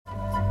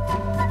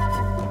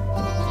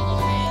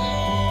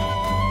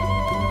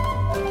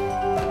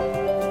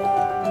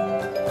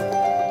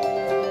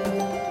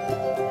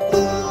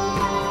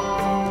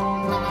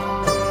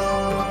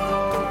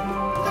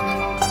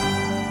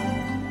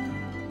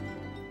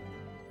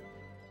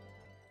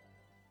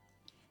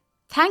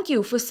Thank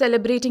you for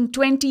celebrating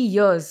 20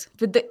 years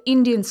with the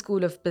Indian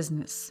School of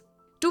Business.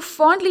 To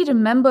fondly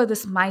remember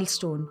this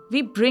milestone,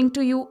 we bring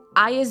to you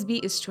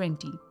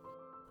ISBis20,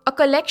 a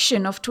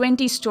collection of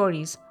 20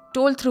 stories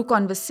told through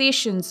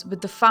conversations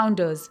with the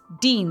founders,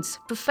 deans,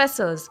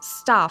 professors,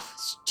 staff,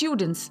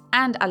 students,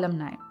 and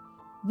alumni.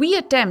 We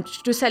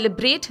attempt to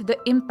celebrate the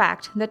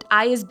impact that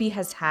ISB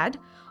has had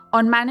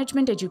on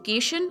management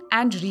education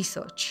and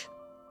research.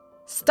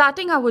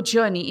 Starting our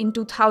journey in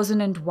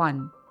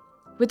 2001,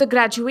 with a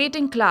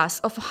graduating class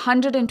of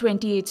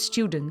 128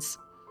 students,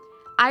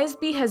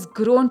 ISB has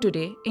grown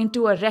today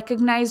into a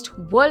recognized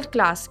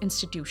world-class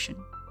institution.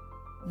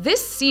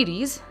 This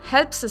series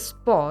helps us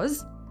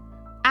pause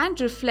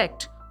and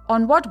reflect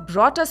on what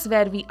brought us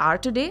where we are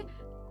today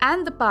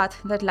and the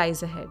path that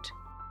lies ahead.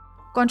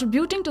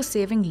 Contributing to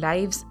saving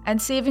lives and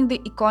saving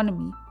the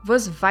economy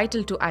was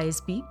vital to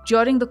ISB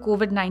during the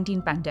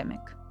COVID-19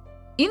 pandemic.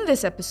 In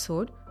this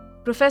episode,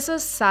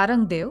 Professors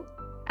Sarang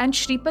and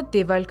Sripad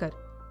Devalkar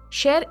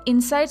share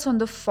insights on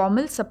the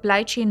formal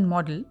supply chain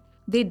model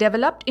they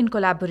developed in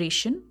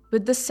collaboration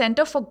with the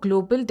Center for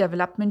Global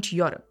Development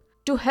Europe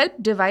to help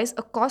devise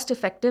a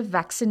cost-effective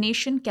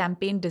vaccination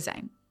campaign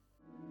design.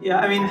 Yeah,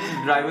 I mean,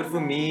 driver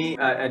for me,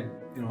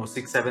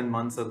 6-7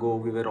 months ago,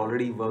 we were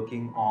already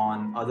working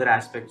on other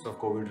aspects of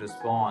COVID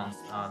response.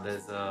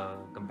 There's a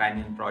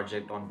companion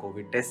project on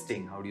COVID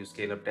testing. How do you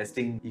scale up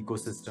testing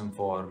ecosystem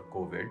for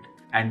COVID?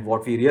 And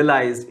what we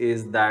realized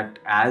is that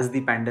as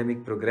the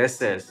pandemic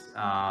progresses,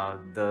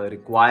 the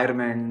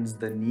requirements,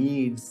 the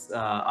needs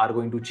are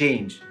going to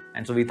change.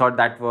 And so we thought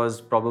that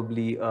was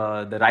probably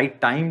the right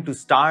time to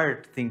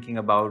start thinking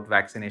about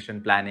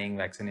vaccination planning,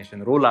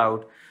 vaccination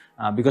rollout,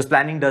 because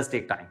planning does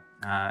take time.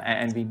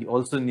 And we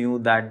also knew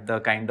that the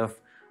kind of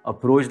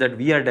approach that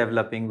we are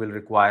developing will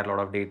require a lot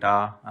of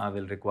data,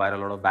 will require a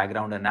lot of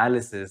background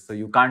analysis. So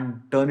you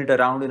can't turn it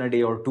around in a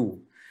day or two.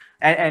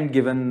 And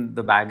given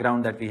the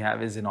background that we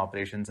have is in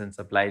operations and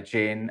supply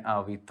chain,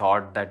 we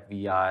thought that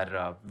we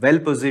are well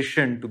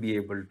positioned to be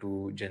able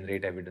to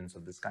generate evidence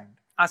of this kind.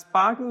 As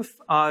part of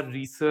our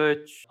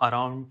research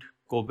around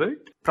COVID,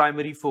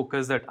 primary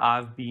focus that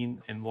I've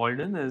been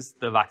involved in is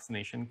the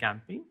vaccination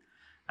campaign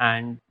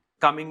and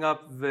coming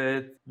up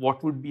with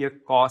what would be a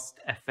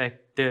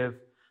cost-effective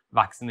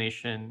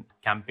vaccination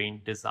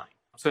campaign design.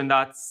 So in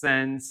that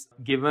sense,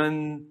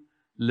 given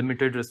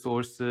limited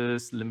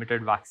resources,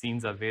 limited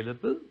vaccines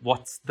available,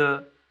 what's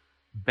the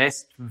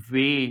best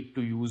way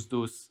to use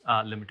those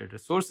limited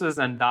resources?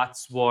 And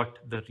that's what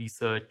the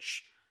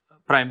research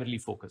primarily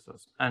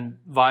focuses. And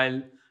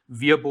while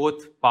we are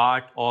both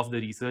part of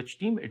the research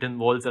team, it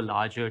involves a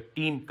larger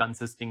team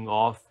consisting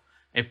of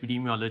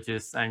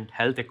epidemiologists and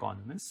health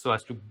economists so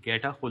as to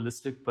get a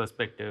holistic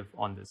perspective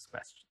on this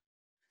question.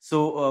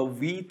 So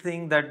we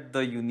think that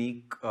the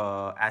unique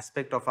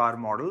aspect of our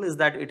model is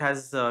that it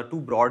has two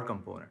broad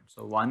components.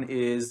 So one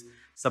is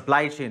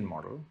supply chain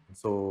model.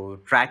 So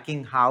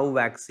tracking how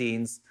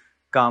vaccines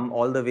come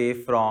all the way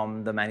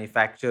from the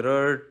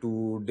manufacturer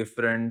to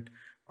different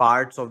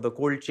parts of the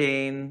cold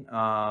chain,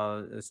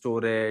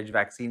 storage,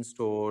 vaccine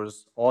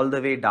stores, all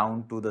the way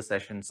down to the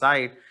session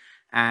site.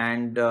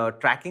 And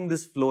tracking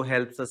this flow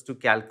helps us to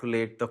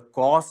calculate the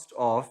cost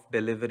of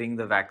delivering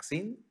the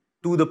vaccine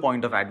to the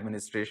point of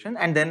administration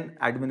and then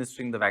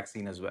administering the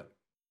vaccine as well.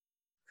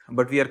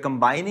 But we are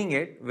combining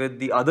it with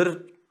the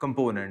other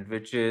component,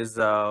 which is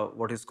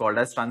what is called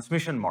as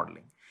transmission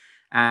modeling.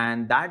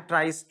 And that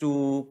tries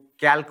to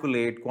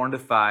calculate,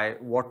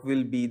 quantify what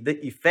will be the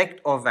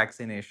effect of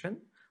vaccination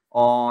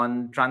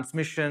on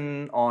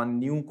transmission, on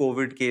new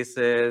COVID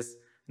cases,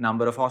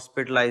 number of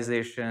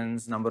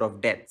hospitalizations, number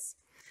of deaths.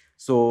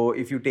 So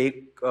if you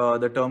take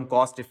the term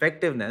cost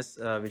effectiveness,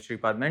 which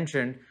Sripad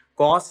mentioned,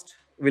 cost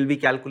will be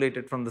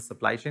calculated from the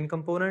supply chain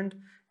component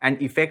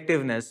and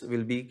effectiveness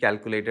will be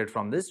calculated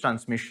from this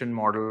transmission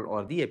model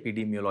or the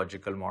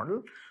epidemiological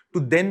model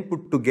to then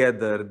put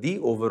together the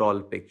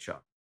overall picture.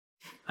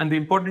 And the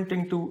important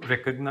thing to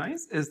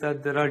recognize is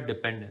that there are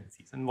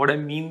dependencies. And what I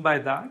mean by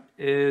that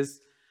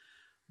is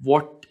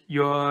what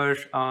your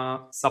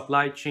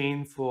supply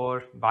chain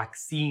for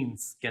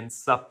vaccines can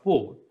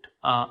support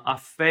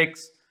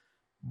affects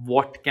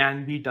what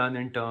can be done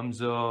in terms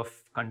of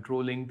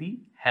controlling the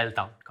health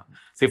outcome.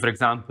 Say, for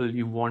example,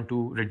 you want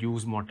to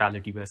reduce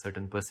mortality by a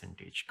certain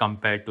percentage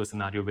compared to a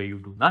scenario where you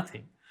do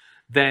nothing.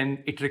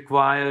 Then it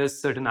requires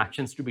certain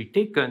actions to be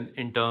taken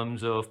in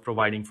terms of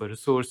providing for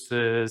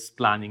resources,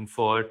 planning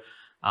for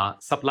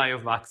supply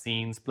of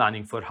vaccines,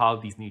 planning for how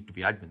these need to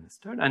be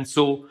administered. And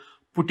so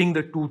putting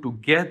the two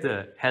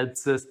together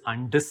helps us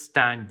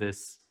understand the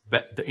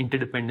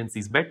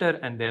interdependencies better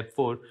and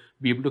therefore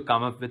be able to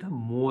come up with a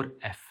more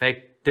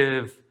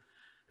effective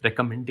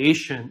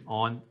recommendation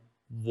on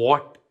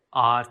what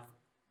are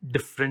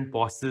different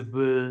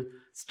possible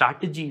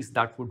strategies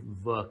that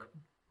would work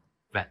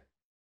well.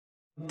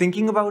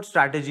 Thinking about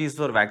strategies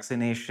for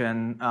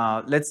vaccination,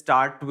 let's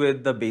start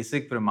with the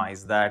basic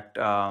premise that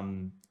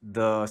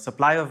the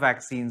supply of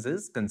vaccines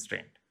is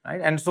constrained,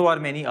 right? And so are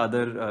many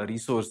other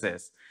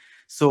resources.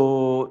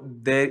 So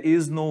there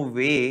is no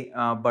way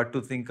but to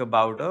think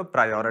about a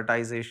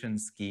prioritization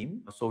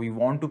scheme. So we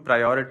want to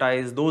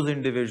prioritize those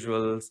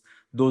individuals,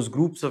 those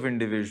groups of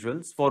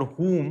individuals for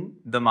whom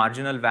the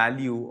marginal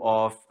value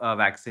of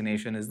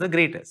vaccination is the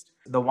greatest.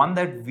 The one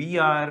that we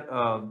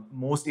are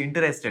most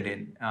interested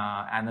in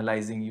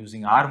analyzing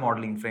using our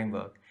modeling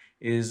framework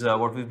is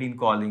what we've been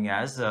calling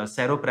as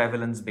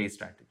seroprevalence based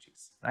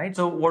strategies, right?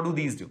 So what do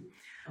these do?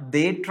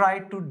 They try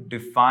to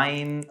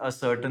define a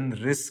certain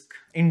risk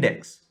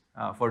index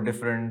for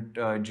different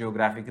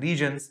geographic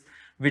regions,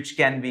 which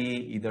can be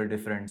either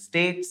different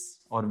states,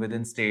 or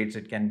within states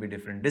it can be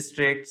different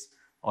districts,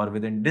 or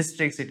within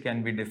districts it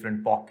can be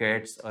different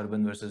pockets,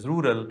 urban versus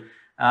rural.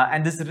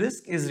 And this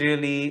risk is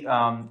really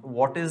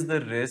what is the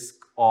risk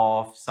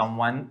of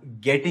someone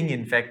getting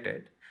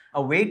infected.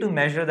 A way to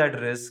measure that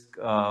risk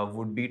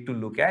would be to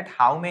look at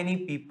how many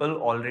people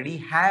already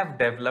have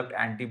developed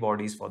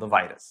antibodies for the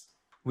virus.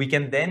 We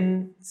can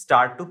then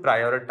start to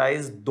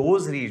prioritize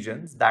those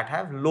regions that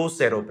have low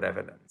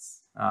seroprevalence,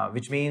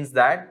 which means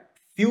that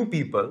few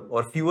people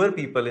or fewer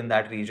people in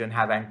that region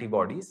have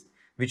antibodies,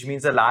 which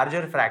means a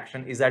larger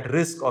fraction is at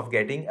risk of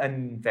getting an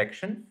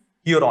infection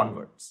here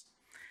onwards.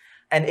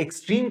 An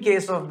extreme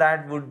case of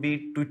that would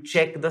be to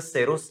check the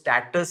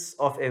serostatus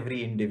of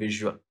every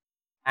individual.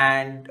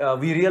 And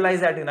we realize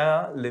that in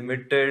a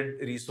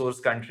limited resource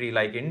country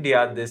like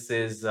India, this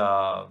is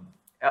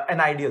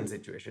an ideal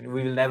situation.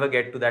 We will never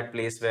get to that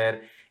place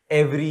where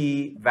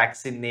every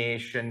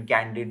vaccination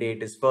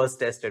candidate is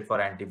first tested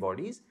for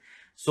antibodies.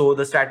 So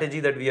the strategy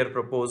that we are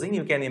proposing,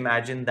 you can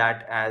imagine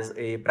that as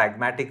a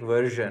pragmatic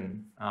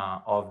version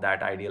of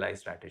that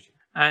idealized strategy.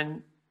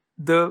 And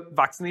the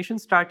vaccination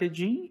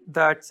strategy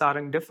that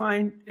Sarang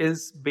defined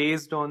is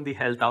based on the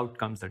health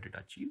outcomes that it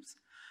achieves.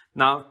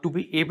 Now, to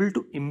be able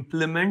to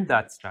implement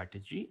that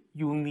strategy,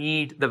 you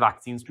need the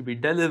vaccines to be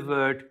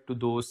delivered to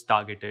those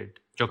targeted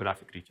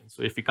geographic regions.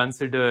 So if we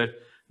consider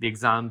the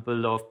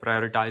example of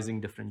prioritizing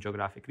different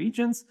geographic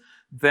regions,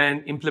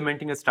 then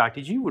implementing a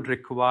strategy would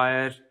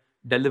require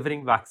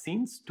delivering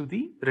vaccines to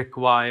the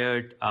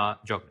required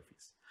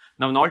geographies.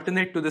 Now, an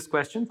alternate to this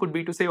question could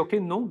be to say, okay,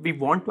 no, we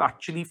want to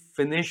actually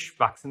finish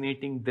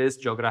vaccinating this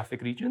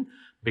geographic region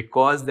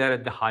because they're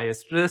at the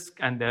highest risk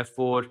and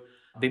therefore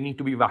they need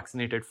to be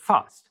vaccinated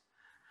fast.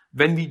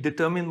 When we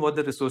determine what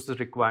the resources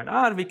required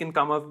are, we can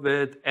come up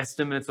with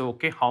estimates of,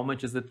 okay, how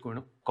much is it going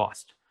to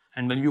cost?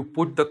 And when you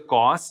put the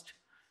cost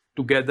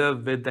together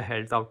with the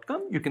health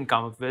outcome, you can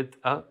come up with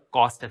a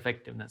cost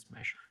effectiveness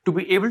measure. To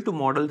be able to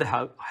model the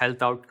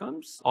health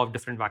outcomes of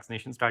different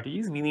vaccination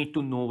strategies, we need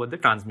to know what the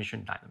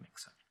transmission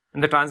dynamics are.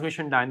 And the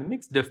transmission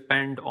dynamics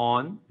depend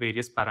on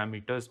various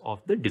parameters of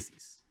the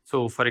disease.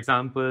 So, for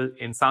example,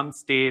 in some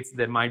states,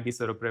 there might be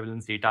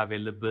seroprevalence data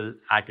available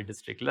at a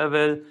district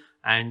level,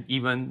 and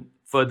even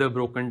further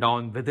broken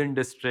down within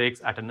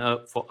districts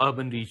for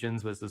urban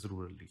regions versus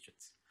rural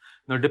regions.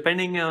 Now,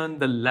 depending on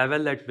the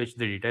level at which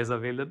the data is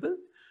available,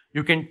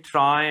 you can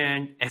try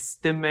and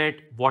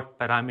estimate what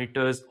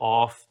parameters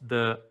of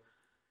the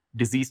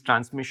disease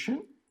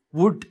transmission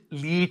would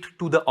lead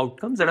to the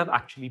outcomes that have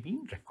actually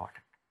been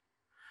recorded.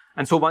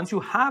 And so once you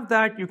have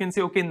that, you can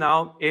say, okay,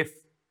 now if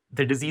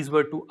the disease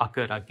were to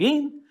occur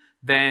again,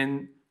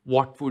 then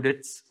what would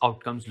its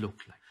outcomes look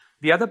like?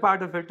 The other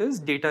part of it is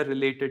data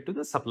related to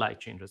the supply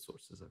chain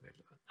resources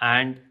available.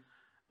 And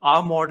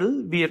our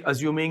model, we are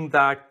assuming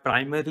that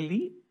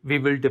primarily we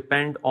will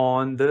depend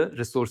on the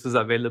resources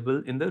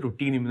available in the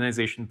routine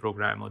immunization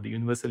program or the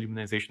universal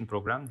immunization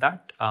program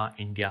that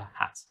India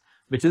has,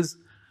 which is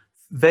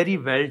very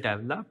well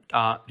developed,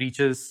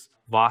 reaches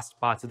vast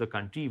parts of the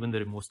country, even the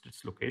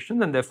remotest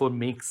locations, and therefore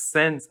makes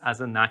sense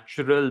as a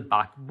natural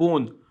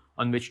backbone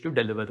on which to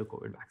deliver the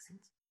COVID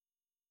vaccines.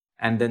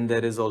 And then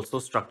there is also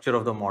structure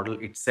of the model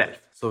itself.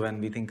 So when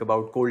we think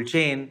about cold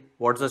chain,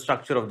 what's the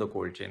structure of the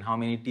cold chain? How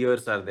many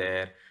tiers are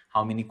there?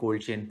 How many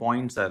cold chain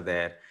points are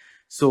there?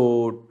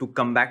 So to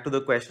come back to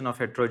the question of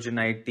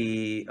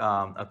heterogeneity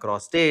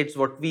across states,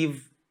 what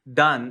we've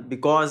done,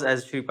 because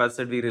as Sripad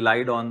said, we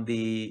relied on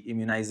the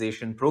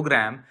immunization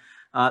program,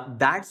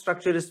 that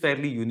structure is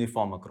fairly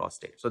uniform across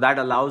states. So that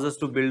allows us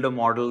to build a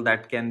model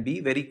that can be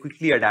very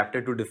quickly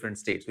adapted to different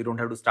states. We don't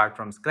have to start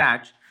from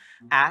scratch.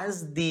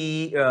 As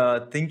the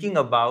thinking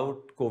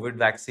about COVID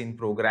vaccine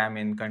program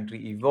in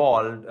country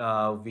evolved,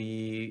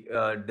 we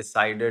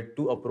decided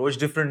to approach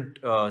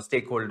different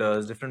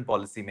stakeholders, different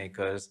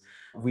policymakers.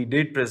 We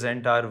did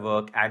present our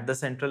work at the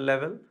central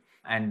level.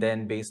 And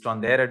then based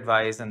on their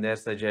advice and their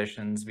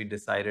suggestions, we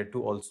decided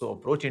to also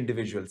approach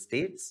individual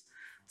states.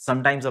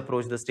 Sometimes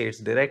approach the states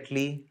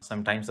directly,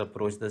 sometimes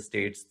approach the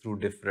states through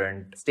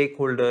different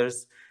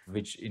stakeholders,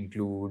 which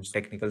includes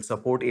technical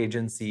support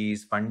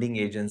agencies, funding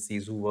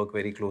agencies who work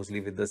very closely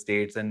with the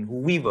states and who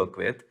we work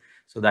with.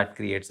 So that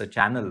creates a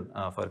channel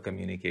for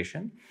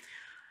communication.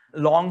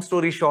 Long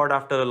story short,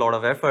 after a lot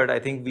of effort, I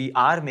think we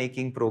are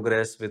making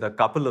progress with a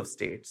couple of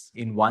states.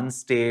 In one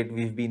state,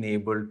 we've been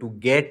able to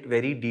get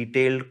very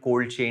detailed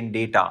cold chain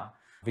data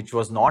which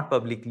was not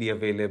publicly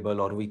available,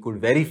 or we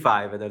could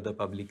verify whether the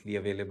publicly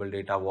available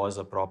data was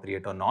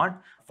appropriate or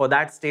not. For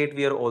that state,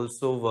 we are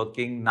also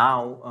working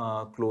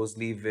now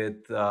closely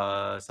with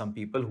some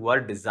people who are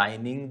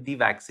designing the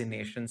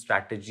vaccination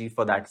strategy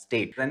for that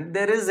state. And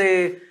there's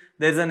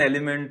an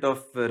element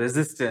of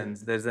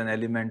resistance, there's an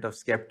element of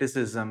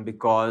skepticism,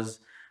 because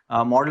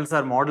models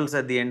are models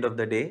at the end of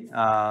the day.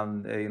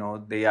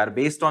 They are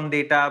based on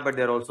data, but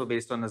they're also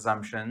based on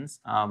assumptions.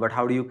 But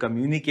how do you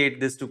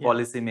communicate this to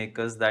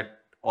policymakers that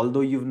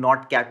although you've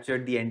not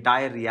captured the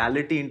entire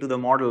reality into the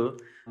model,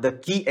 the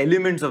key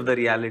elements of the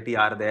reality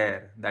are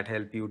there that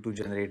help you to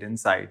generate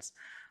insights?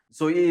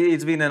 So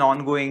it's been an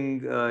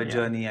ongoing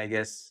journey, I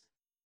guess.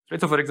 Right.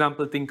 So, for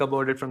example, think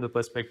about it from the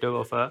perspective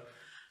of a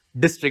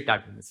district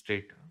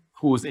administrator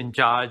who's in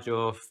charge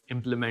of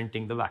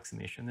implementing the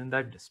vaccination in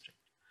that district.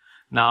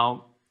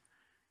 Now,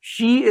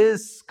 she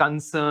is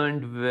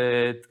concerned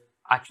with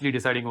actually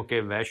deciding, okay,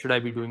 where should I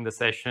be doing the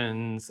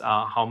sessions?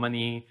 How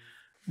many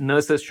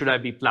nurses should I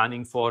be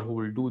planning for who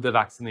will do the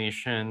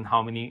vaccination?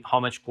 How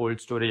much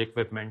cold storage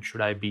equipment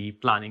should I be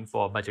planning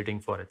for,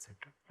 budgeting for, etc.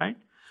 Right?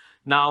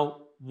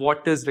 Now,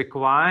 what is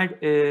required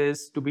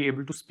is to be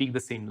able to speak the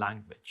same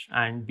language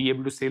and be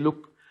able to say,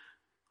 look,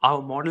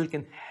 our model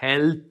can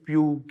help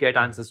you get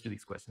answers to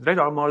these questions, right?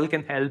 Our model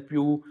can help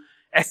you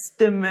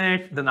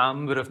estimate the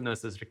number of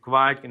nurses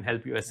required, can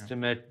help you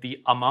estimate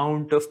the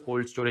amount of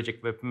cold storage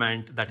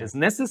equipment that is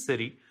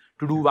necessary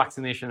to do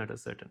vaccination at a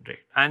certain rate.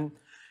 And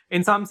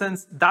in some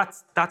sense,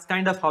 that's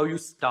kind of how you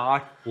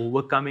start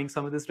overcoming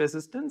some of this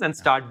resistance and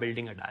start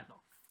building a dialogue.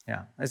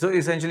 Yeah. So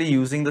essentially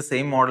using the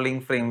same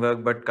modeling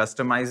framework, but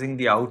customizing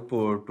the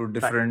output to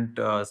different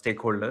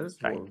stakeholders,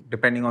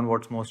 depending on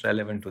what's most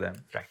relevant to them.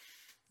 Right.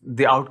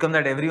 The outcome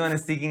that everyone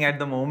is seeking at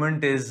the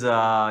moment is, we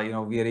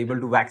are able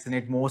to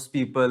vaccinate most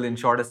people in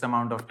shortest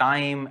amount of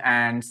time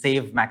and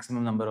save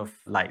maximum number of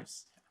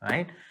lives,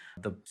 right?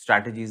 The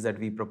strategies that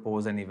we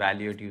propose and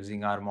evaluate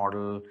using our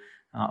model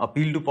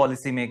appeal to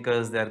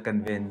policymakers, they're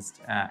convinced,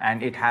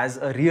 and it has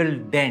a real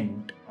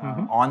dent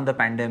on the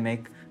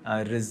pandemic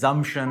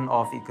resumption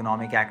of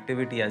economic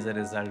activity as a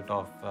result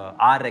of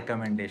our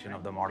recommendation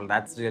of the model.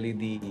 That's really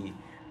the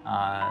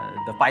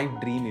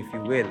pipe dream, if you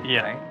will,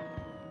 right?